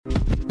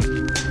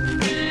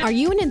Are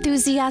you an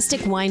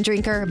enthusiastic wine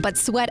drinker but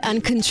sweat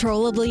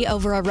uncontrollably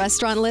over a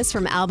restaurant list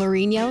from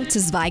Albarino to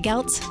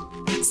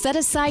Zweigelt? Set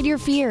aside your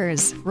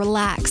fears,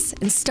 relax,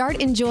 and start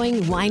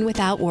enjoying wine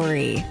without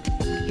worry.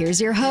 Here's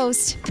your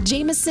host,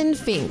 Jameson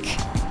Fink.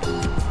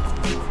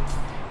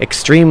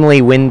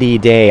 Extremely windy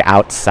day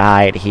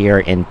outside here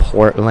in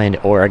Portland,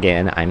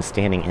 Oregon. I'm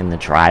standing in the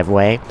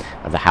driveway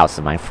of the house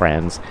of my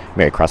friends,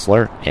 Mary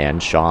Kressler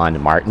and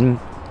Sean Martin.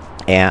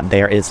 And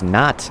there is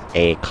not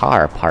a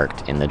car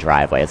parked in the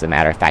driveway. As a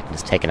matter of fact,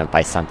 it's taken up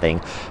by something,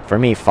 for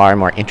me, far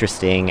more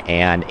interesting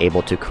and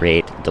able to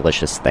create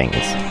delicious things.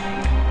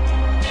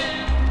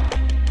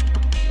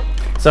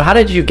 So how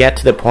did you get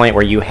to the point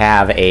where you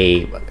have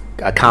a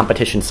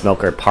competition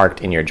smoker parked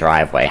in your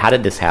driveway? How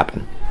did this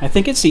happen? I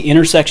think it's the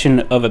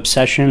intersection of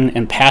obsession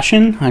and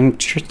passion. I'm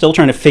still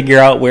trying to figure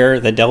out where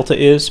the delta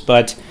is,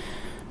 but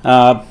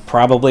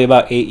probably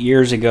about 8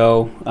 years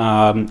ago,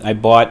 I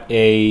bought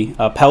a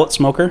pellet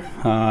smoker,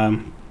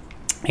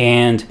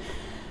 and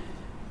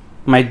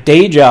my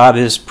day job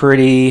is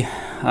pretty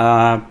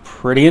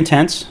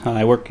intense.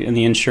 I work in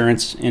the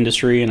insurance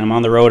industry, and I'm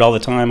on the road all the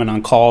time and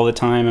on call all the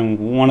time. And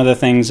one of the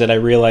things that I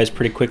realized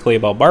pretty quickly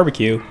about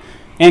barbecue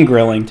and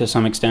grilling, to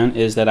some extent,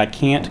 is that I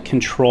can't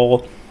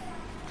control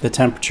the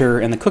temperature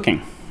and the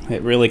cooking.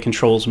 It really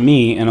controls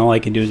me, and all I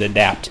can do is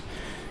adapt.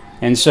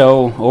 And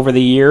so over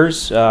the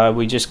years,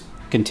 we just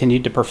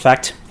continued to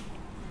perfect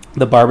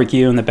the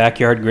barbecue and the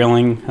backyard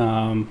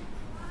grilling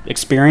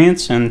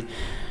experience. And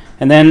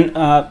then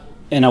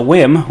in a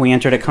whim, we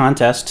entered a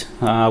contest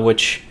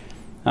which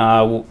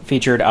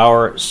featured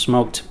our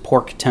smoked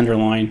pork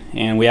tenderloin,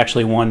 and we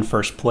actually won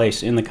first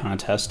place in the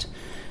contest.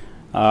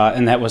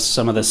 And that was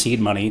some of the seed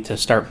money to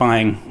start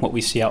buying what we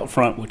see out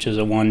front, which is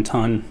a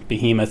 1-ton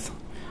behemoth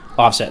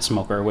offset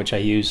smoker, which I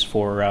use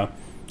for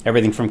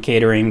everything from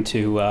catering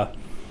to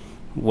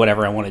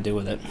whatever I want to do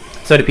with it.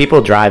 So do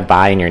people drive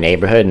by in your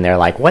neighborhood and they're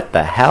like, what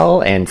the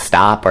hell, and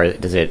stop, or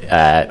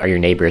are your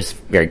neighbors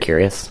very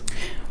curious?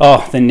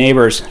 Oh, the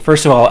neighbors.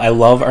 First of all, I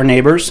love our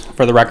neighbors,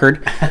 for the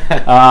record.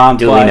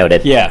 Duly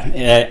noted.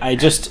 Yeah, I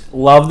just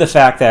love the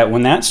fact that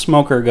when that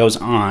smoker goes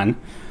on,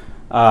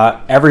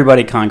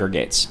 everybody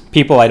congregates.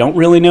 People I don't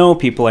really know,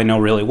 people I know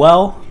really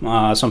well,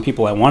 some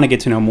people I want to get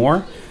to know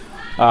more.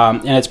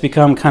 And it's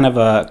become kind of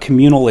a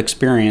communal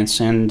experience.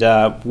 And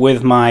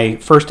with my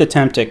first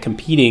attempt at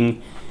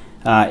competing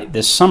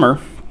this summer,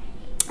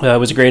 it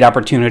was a great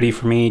opportunity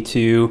for me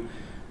to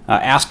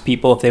ask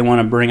people if they want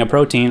to bring a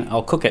protein.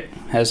 I'll cook it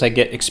as I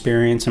get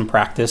experience and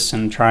practice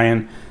and try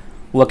and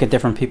look at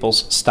different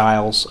people's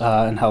styles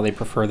and how they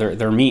prefer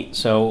their meat.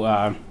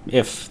 So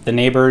if the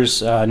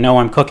neighbors know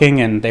I'm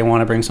cooking and they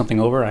want to bring something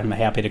over, I'm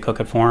happy to cook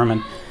it for them.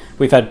 And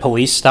we've had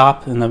police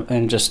stop,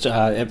 and just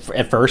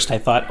at first I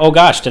thought, oh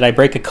gosh, did I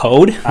break a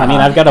code? I mean,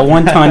 I've got a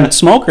 1-ton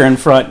smoker in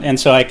front, and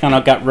so I kind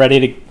of got ready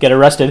to get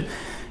arrested,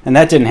 and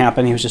that didn't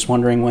happen. He was just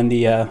wondering when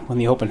the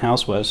open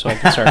house was, so I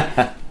could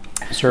start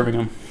serving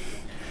them.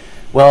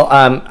 Well,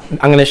 I'm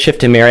going to shift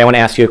to Mary. I want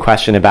to ask you a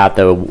question about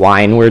the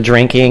wine we're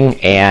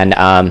drinking, and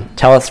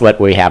tell us what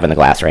we have in the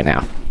glass right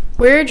now.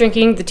 We're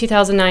drinking the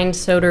 2009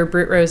 Soder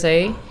Brut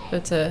Rosé.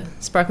 It's a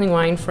sparkling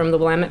wine from the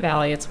Willamette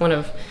Valley. It's one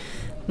of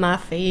my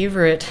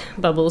favorite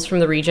bubbles from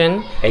the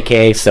region.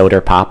 AKA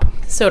Soder Pop.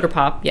 Soder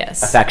Pop,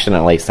 yes.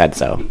 Affectionately said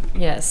so.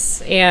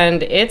 Yes,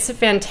 and it's a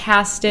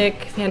fantastic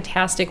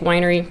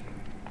winery.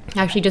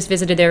 I actually just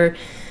visited there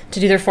to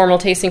do their formal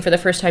tasting for the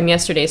first time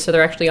yesterday, so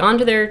they're actually on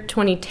to their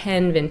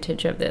 2010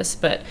 vintage of this,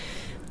 but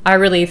I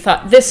really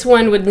thought this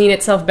one would lean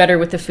itself better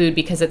with the food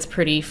because it's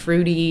pretty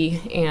fruity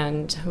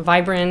and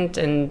vibrant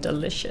and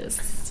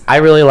delicious. I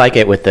really like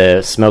it with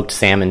the smoked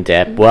salmon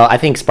dip. Well, I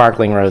think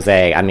sparkling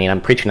rosé, I mean, I'm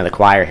preaching to the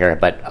choir here,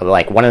 but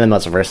like one of the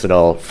most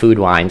versatile food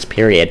wines,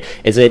 period.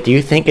 Do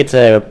you think it's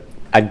a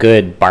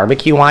good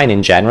barbecue wine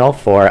in general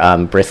for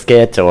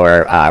brisket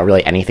or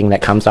really anything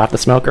that comes off the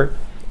smoker?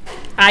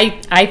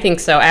 I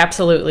think so,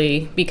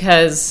 absolutely,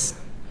 because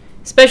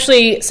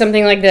especially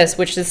something like this,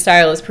 which the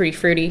style is pretty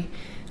fruity,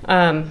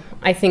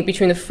 I think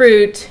between the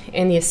fruit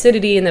and the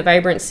acidity and the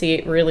vibrancy,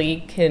 it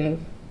really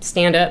can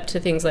stand up to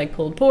things like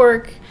pulled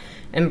pork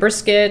and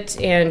brisket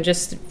and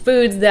just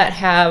foods that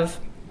have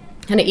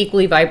kind of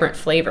equally vibrant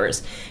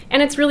flavors.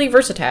 And it's really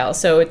versatile,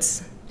 so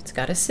it's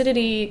got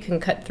acidity, can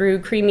cut through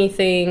creamy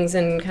things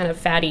and kind of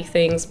fatty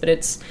things, but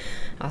it's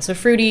also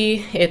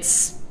fruity.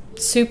 It's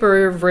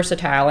super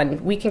versatile, and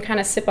we can kind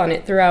of sip on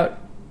it throughout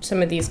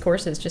some of these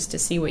courses just to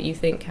see what you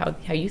think,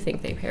 how you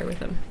think they pair with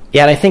them.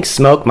 Yeah, and I think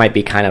smoke might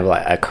be kind of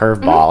like a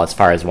curveball as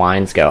far as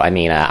wines go. I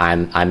mean,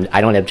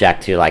 I don't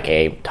object to like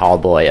a tall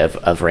boy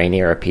of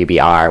Rainier or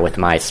PBR with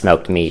my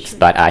smoked meats,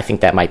 but I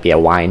think that might be a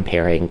wine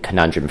pairing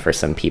conundrum for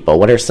some people.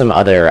 What are some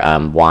other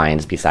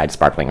wines besides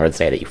sparkling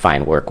rosé that you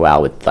find work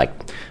well with like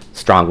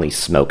strongly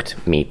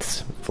smoked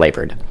meats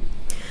flavored?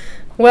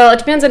 Well, it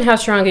depends on how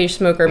strong you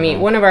smoke our meat.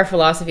 One of our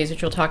philosophies,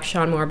 which we'll talk to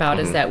Sean more about,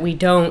 is that we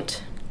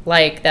don't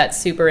like that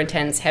super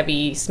intense,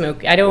 heavy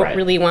smoke. I don't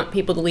really want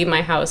people to leave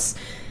my house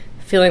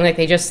feeling like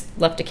they just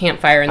left a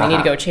campfire and they need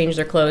to go change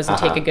their clothes and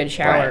take a good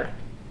shower.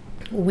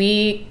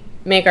 We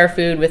make our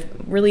food with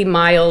really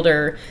mild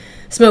or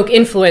smoke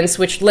influence,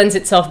 which lends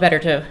itself better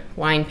to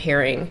wine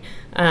pairing.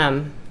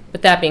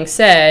 But that being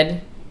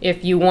said,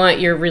 if you want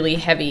your really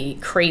heavy,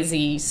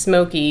 crazy,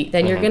 smoky,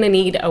 then you're going to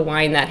need a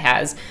wine that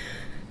has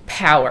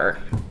power.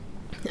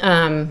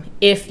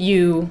 If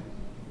you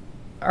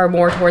are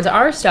more towards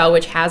our style,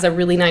 which has a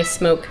really nice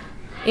smoke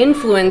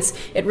influence,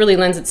 it really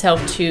lends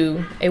itself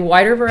to a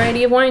wider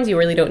variety of wines. You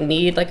really don't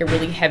need like a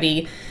really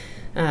heavy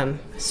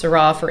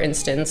Syrah, for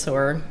instance,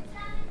 or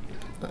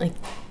like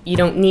you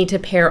don't need to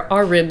pair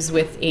our ribs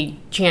with a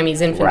jammy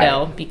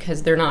Zinfandel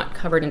because they're not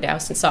covered and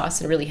doused in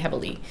sauce and really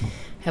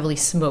heavily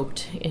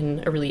smoked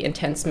in a really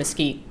intense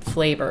mesquite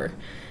flavor.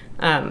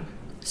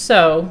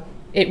 So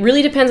it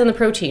really depends on the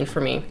protein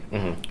for me,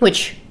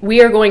 which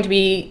we are going to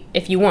be,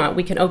 if you want,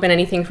 we can open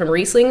anything from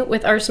Riesling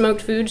with our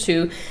smoked food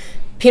to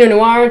Pinot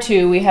Noir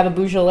to we have a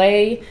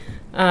Beaujolais.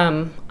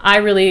 I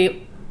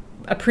really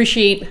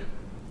appreciate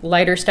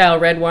lighter style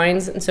red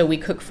wines, and so we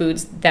cook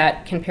foods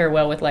that can pair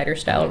well with lighter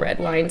style red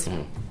wines.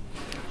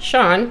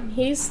 Sean,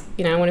 he's,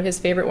 one of his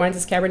favorite wines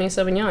is Cabernet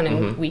Sauvignon,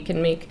 and we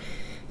can make,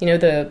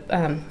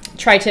 the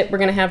tri-tip we're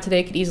going to have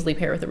today could easily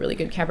pair with a really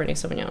good Cabernet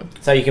Sauvignon.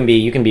 So you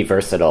can be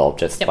versatile.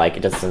 Just like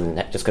it doesn't,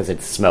 just because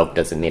it's smoked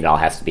doesn't mean it all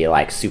has to be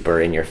like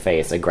super in your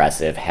face,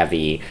 aggressive,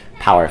 heavy,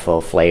 powerful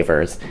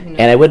flavors.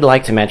 And I would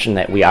like to mention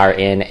that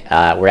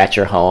we're at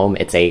your home.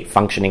 It's a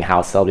functioning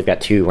household. We've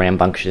got two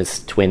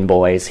rambunctious twin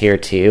boys here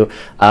too.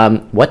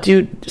 What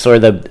are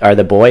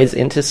the boys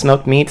into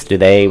smoked meats? Do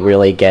they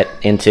really get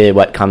into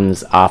what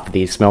comes off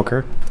the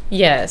smoker?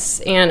 Yes,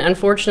 and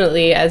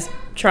unfortunately, as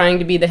trying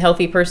to be the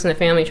healthy person in the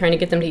family, trying to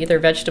get them to eat their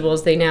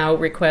vegetables, they now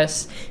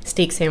request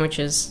steak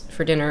sandwiches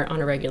for dinner on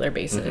a regular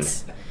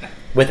basis.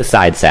 With a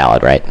side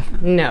salad, right?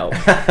 No.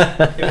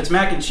 If it's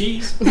mac and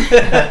cheese.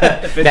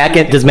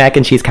 Does mac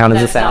and cheese count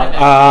as a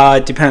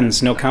salad? It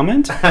depends. No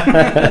comment?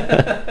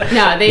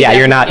 No,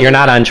 you're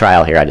not on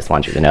trial here. I just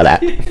want you to know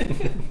that.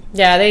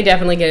 Yeah, they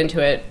definitely get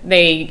into it.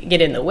 They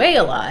get in the way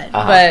a lot,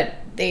 but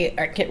they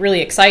get really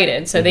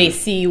excited. So they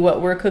see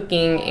what we're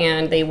cooking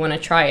and they want to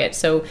try it.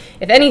 So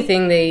if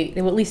anything, they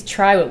will at least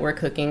try what we're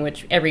cooking,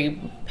 which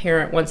every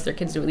parent wants their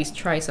kids to at least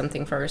try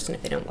something first. And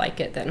if they don't like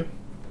it, then...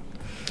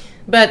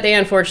 But they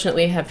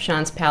unfortunately have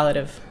Sean's palate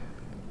of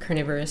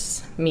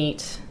carnivorous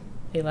meat.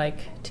 They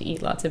like to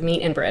eat lots of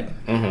meat and bread.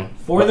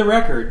 For the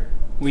record,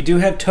 we do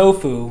have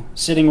tofu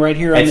sitting right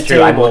here on the table. It's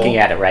true. I'm looking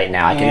at it right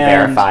now. I can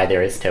verify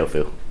there is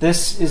tofu.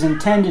 This is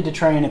intended to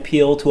try and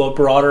appeal to a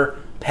broader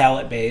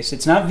palate base.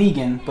 It's not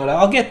vegan, but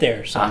I'll get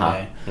there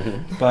someday.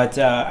 But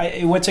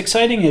what's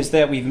exciting is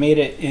that we've made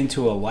it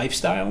into a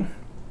lifestyle.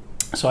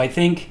 So I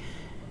think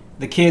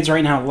the kids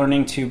right now are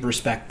learning to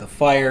respect the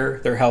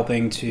fire. They're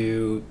helping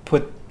to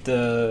put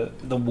the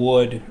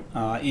wood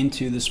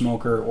into the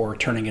smoker or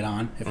turning it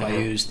on if I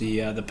use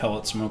the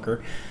pellet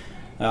smoker.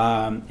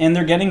 And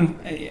they're getting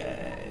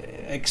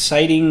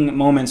exciting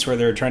moments where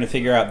they're trying to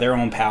figure out their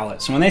own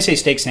palate. So when they say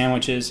steak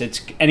sandwiches,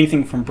 it's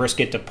anything from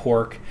brisket to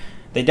pork.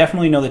 They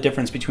definitely know the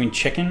difference between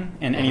chicken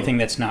and anything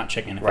that's not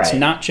chicken. If it's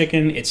not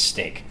chicken, it's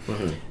steak.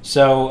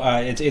 So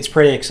it's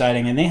pretty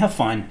exciting, and they have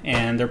fun,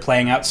 and they're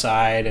playing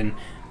outside. And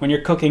when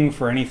you're cooking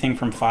for anything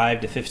from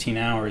 5 to 15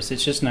 hours,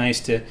 it's just nice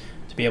to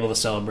be able to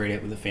celebrate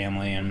it with the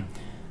family, and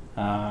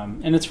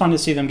it's fun to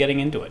see them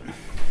getting into it.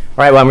 All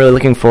right, well, I'm really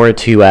looking forward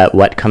to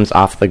what comes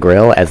off the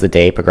grill as the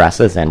day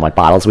progresses and what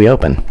bottles we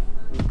open.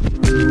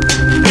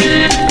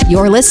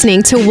 You're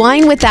listening to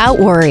Wine Without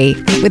Worry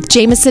with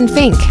Jameson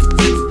Fink.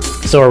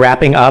 So we're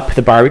wrapping up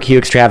the barbecue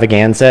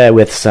extravaganza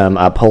with some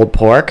pulled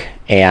pork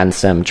and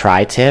some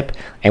tri-tip,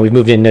 and we've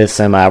moved into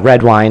some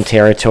red wine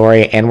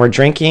territory, and we're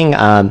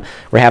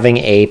having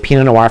a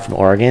Pinot Noir from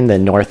Oregon, the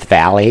North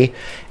Valley,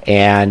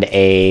 and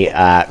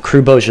a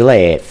Cru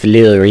Beaujolais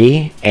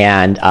Fleury,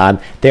 and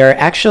they're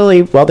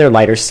actually, they're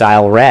lighter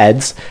style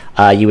reds.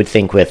 You would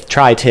think with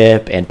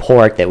tri-tip and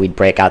pork that we'd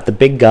break out the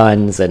big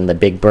guns and the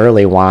big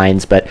burly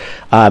wines, but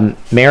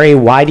Mary,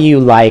 why do you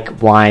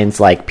like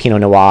wines like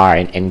Pinot Noir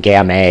and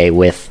Gamay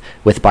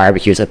with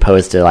barbecue as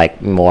opposed to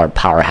like more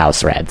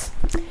powerhouse reds?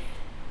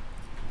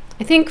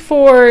 I think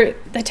for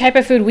the type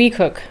of food we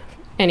cook,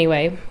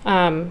 anyway,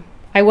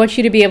 I want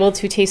you to be able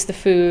to taste the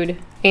food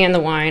and the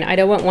wine. I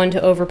don't want one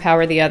to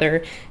overpower the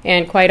other.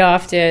 And quite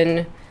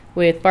often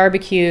with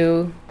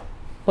barbecue,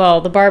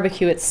 the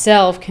barbecue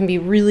itself can be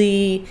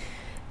really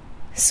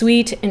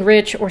sweet and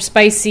rich or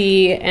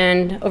spicy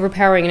and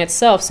overpowering in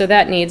itself. So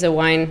that needs a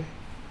wine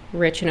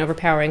rich and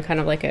overpowering, kind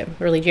of like a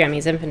really jammy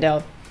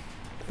Zinfandel.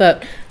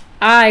 But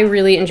I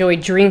really enjoy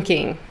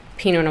drinking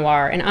Pinot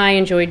Noir, and I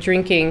enjoy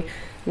drinking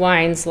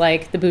wines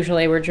like the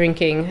Beaujolais we're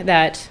drinking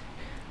that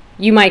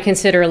you might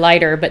consider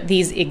lighter, but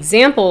these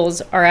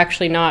examples are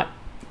actually not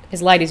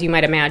as light as you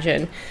might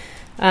imagine.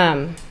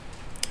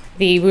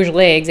 The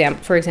Beaujolais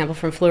example, for example,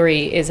 from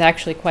Fleury is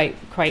actually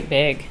quite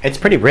big. It's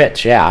pretty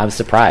rich, yeah. I was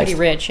surprised. Pretty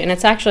rich, and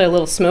it's actually a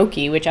little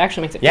smoky, which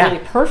actually makes it really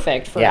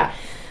perfect for. Yeah,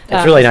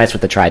 it's really nice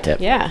with the tri-tip.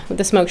 Yeah, with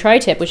the smoked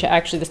tri-tip, which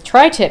actually this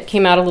tri-tip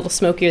came out a little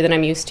smokier than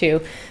I'm used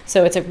to.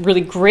 So it's a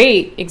really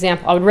great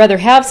example. I would rather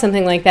have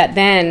something like that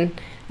than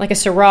like a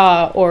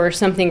Syrah or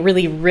something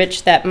really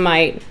rich that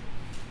might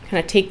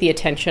kind of take the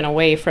attention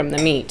away from the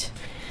meat.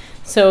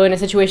 So in a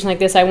situation like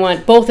this, I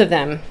want both of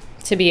them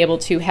to be able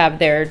to have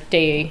their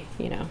day,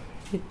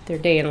 their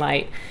day in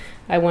light.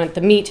 I want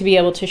the meat to be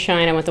able to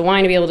shine. I want the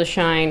wine to be able to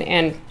shine.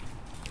 And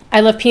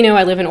I love Pinot.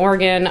 I live in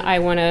Oregon. I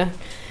want to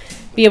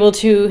be able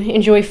to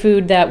enjoy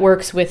food that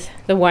works with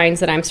the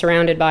wines that I'm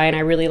surrounded by. And I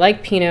really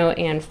like Pinot.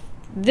 And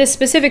this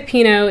specific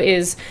Pinot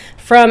is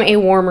from a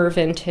warmer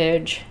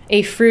vintage,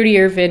 a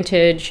fruitier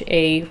vintage,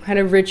 a kind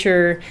of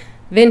richer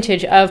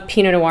vintage of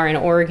Pinot Noir in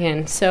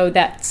Oregon. So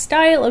that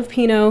style of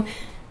Pinot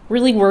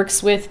really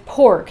works with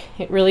pork.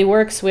 It really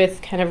works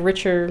with kind of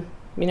richer,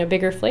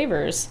 bigger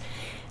flavors.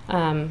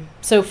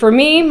 So for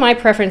me, my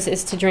preference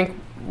is to drink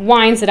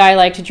wines that I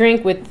like to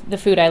drink with the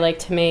food I like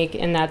to make,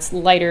 and that's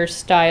lighter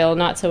style,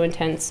 not so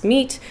intense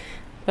meat,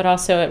 but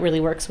also it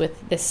really works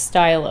with this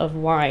style of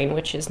wine,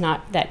 which is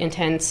not that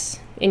intense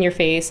in your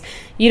face.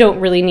 You don't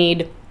really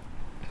need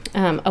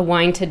a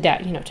wine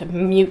to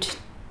mute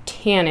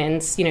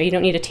tannins. You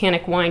don't need a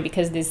tannic wine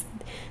because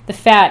the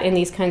fat in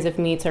these kinds of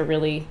meats are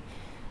really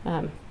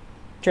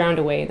drowned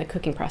away in the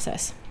cooking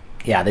process.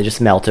 Yeah, they just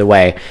melt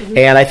away. Mm-hmm.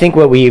 And I think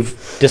what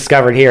we've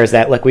discovered here is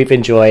that, we've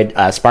enjoyed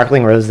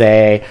sparkling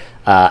rosé,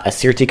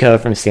 Assyrtiko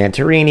from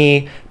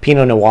Santorini,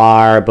 Pinot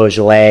Noir,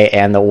 Beaujolais,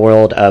 and the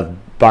world of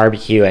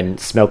barbecue and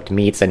smoked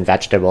meats and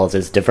vegetables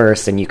is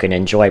diverse, and you can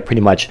enjoy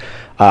pretty much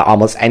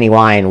almost any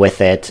wine with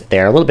it.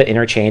 They're a little bit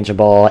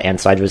interchangeable, and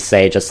so I'd just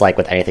say, just like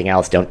with anything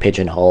else, don't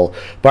pigeonhole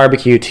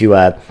barbecue to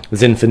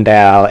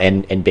Zinfandel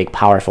and big,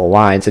 powerful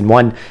wines. And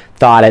one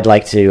thought I'd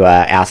like to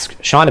ask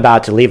Sean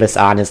about to leave us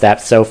on is that,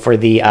 so for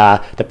the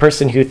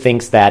person who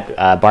thinks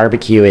that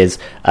barbecue is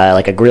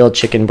like a grilled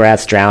chicken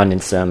breast drowned in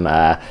some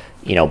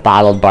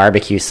bottled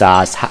barbecue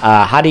sauce,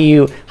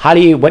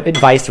 what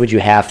advice would you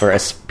have for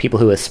people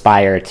who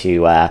aspire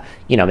to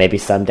maybe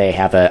someday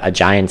have a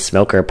giant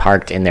smoker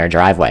parked in their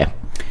driveway?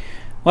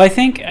 Well, I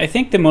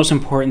think the most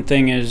important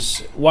thing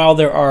is, while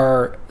there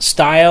are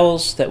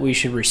styles that we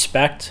should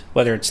respect,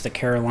 whether it's the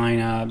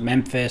Carolina,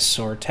 Memphis,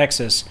 or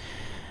Texas,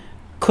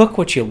 cook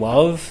what you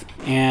love.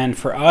 And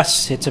for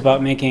us, it's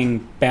about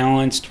making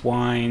balanced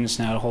wines,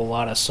 not a whole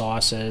lot of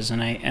sauces,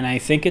 and I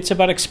think it's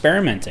about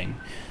experimenting.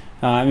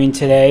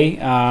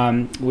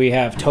 Today we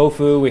have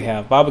tofu, we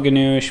have baba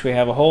ganoush, we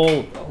have a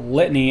whole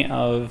litany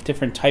of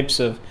different types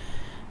of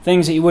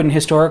things that you wouldn't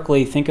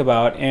historically think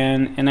about,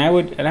 and I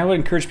would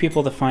encourage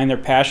people to find their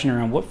passion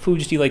around what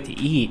foods do you like to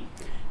eat.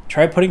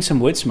 Try putting some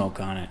wood smoke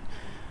on it,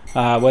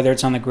 whether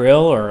it's on the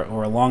grill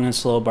or a long and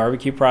slow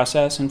barbecue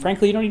process. And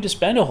frankly, you don't need to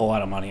spend a whole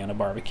lot of money on a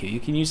barbecue.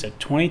 You can use a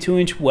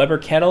 22-inch Weber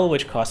kettle,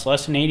 which costs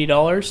less than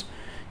 $80. You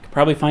could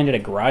probably find it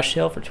at a garage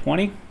sale for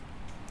 $20.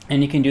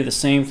 And you can do the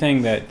same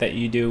thing that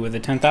you do with a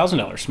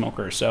 $10,000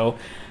 smoker. So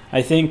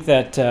I think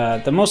that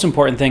the most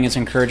important thing is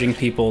encouraging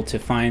people to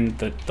find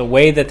the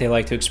way that they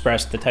like to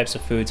express the types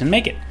of foods and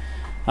make it.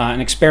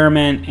 And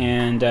experiment,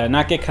 and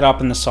not get caught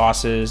up in the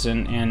sauces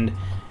and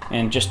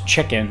just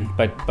chicken,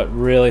 but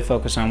really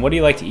focus on what do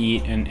you like to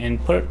eat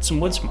and put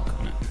some wood smoke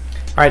on it.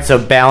 All right,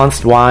 so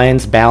balanced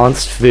wines,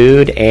 balanced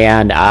food,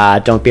 and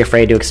don't be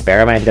afraid to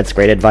experiment. I think that's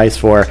great advice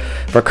for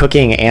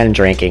cooking and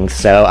drinking.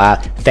 So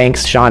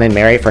thanks, Sean and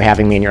Mary, for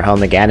having me in your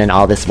home again and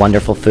all this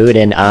wonderful food.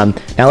 And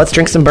now let's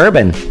drink some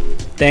bourbon.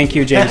 Thank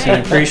you, Jameson. I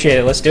appreciate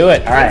it. Let's do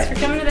it. All right. Thanks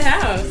for coming to the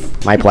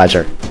house. My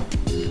pleasure.